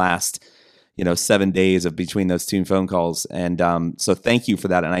much in the last 7 days of between those two phone calls, and so thank you for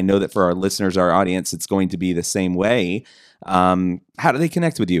that. And I know that for our listeners, our audience, it's going to be the same way. How do they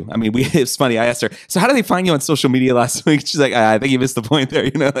connect with you? I mean, it's funny. I asked her, so how do they find you on social media last week? She's like, I think you missed the point there.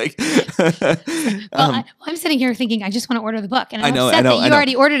 I'm sitting here thinking, I just want to order the book. And I'm upset that you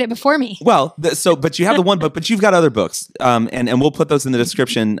already ordered it before me. Well, but you have the one book, but you've got other books. And we'll put those in the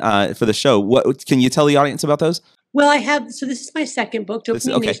description for the show. What can you tell the audience about those? Well, I have, so this is my second book.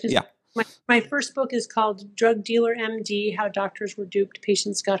 My first book is called Drug Dealer MD, How Doctors Were Duped,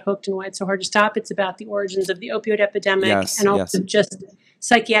 Patients Got Hooked, and Why It's So Hard to Stop. It's about the origins of the opioid epidemic and also just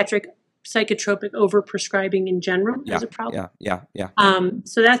psychotropic overprescribing in general as a problem.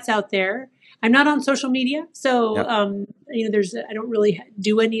 So that's out there. I'm not on social media, so I don't really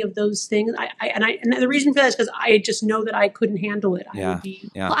do any of those things. And the reason for that is because I just know that I couldn't handle it. Well,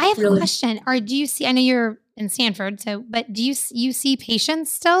 I have a question. Do you see? I know you're in Stanford, but do you see patients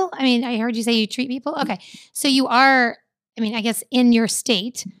still? I mean, I heard you say you treat people. Okay, so you are. I mean, I guess in your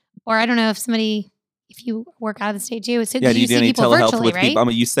state, or I don't know if you work out of the state too. So do you see people virtually, right? People? I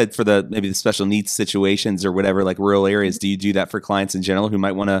mean, you said for maybe the special needs situations or whatever, like rural areas. Do you do that for clients in general who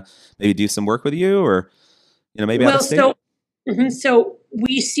might want to maybe do some work with you, or maybe out of state? So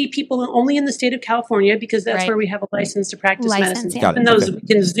we see people only in the state of California because that's where we have a license to practice medicine. Yeah. And those we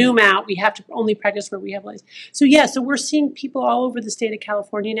can zoom out. We have to only practice where we have license. So so we're seeing people all over the state of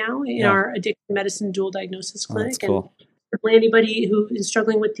California now in our addiction medicine dual diagnosis clinic. That's cool. And for anybody who is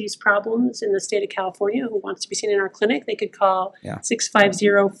struggling with these problems in the state of California who wants to be seen in our clinic, they could call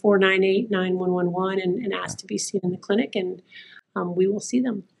 650-498-9111 and ask to be seen in the clinic, and we will see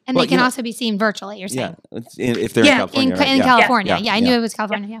them. And they can also be seen virtually, you're saying? Yeah, if they're in California. In California. Yeah, I knew it was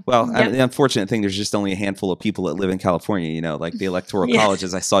California. Yeah. Well, the unfortunate thing, there's just only a handful of people that live in California, like the electoral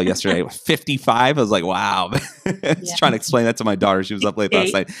colleges I saw yesterday, 55. I was like, wow. I was trying to explain that to my daughter. She was up late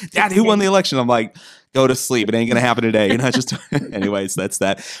last night. Dad, who won the election? I'm like, go to sleep. It ain't going to happen today. Just anyways, that's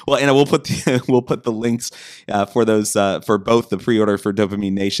that. Well, Anna, we'll put the links for those for both the pre-order for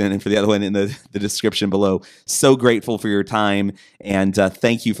Dopamine Nation and for the other one in the description below. So grateful for your time, and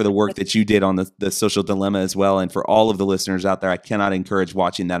thank you for the work that you did on the social dilemma as well. And for all of the listeners out there, I cannot encourage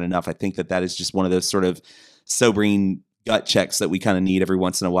watching that enough. I think that is just one of those sort of sobering gut checks that we kind of need every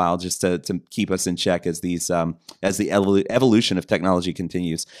once in a while, just to keep us in check as these as the evolution of technology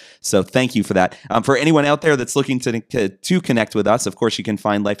continues. So thank you for that. For anyone out there that's looking to connect with us, of course you can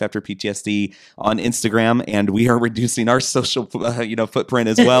find Life After PTSD on Instagram, and we are reducing our social footprint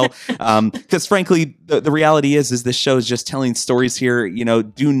as well, because frankly the reality is this show is just telling stories here.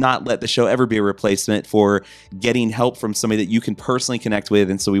 Do not let the show ever be a replacement for getting help from somebody that you can personally connect with,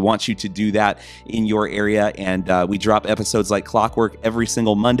 and so we want you to do that in your area. And we drop episodes like clockwork every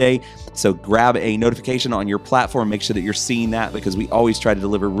single Monday. So grab a notification on your platform. Make sure that you're seeing that, because we always try to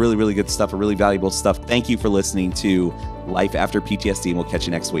deliver really, really good stuff and really valuable stuff. Thank you for listening to Life After PTSD, and we'll catch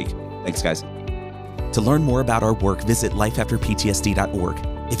you next week. Thanks, guys. To learn more about our work, visit lifeafterptsd.org.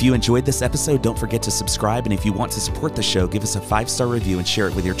 If you enjoyed this episode, don't forget to subscribe, and if you want to support the show, give us a 5-star review and share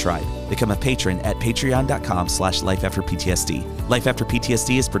it with your tribe. Become a patron at patreon.com/lifeafterptsd. Life After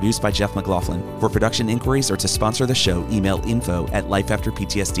PTSD is produced by Jeff McLaughlin. For production inquiries or to sponsor the show, email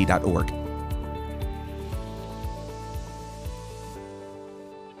info@lifeafterptsd.org.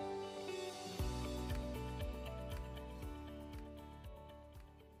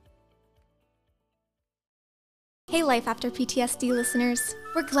 Hey Life After PTSD listeners,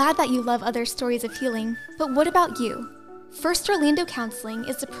 we're glad that you love other stories of healing, but what about you? First Orlando Counseling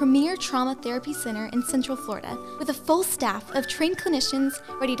is the premier trauma therapy center in Central Florida with a full staff of trained clinicians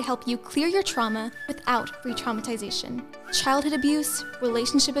ready to help you clear your trauma without re-traumatization. Childhood abuse,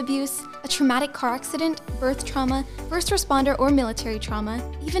 relationship abuse, a traumatic car accident, birth trauma, first responder or military trauma,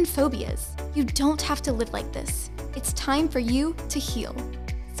 even phobias. You don't have to live like this. It's time for you to heal.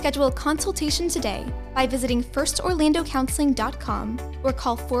 Schedule a consultation today by visiting firstorlandocounseling.com or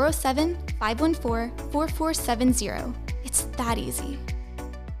call 407-514-4470. It's that easy.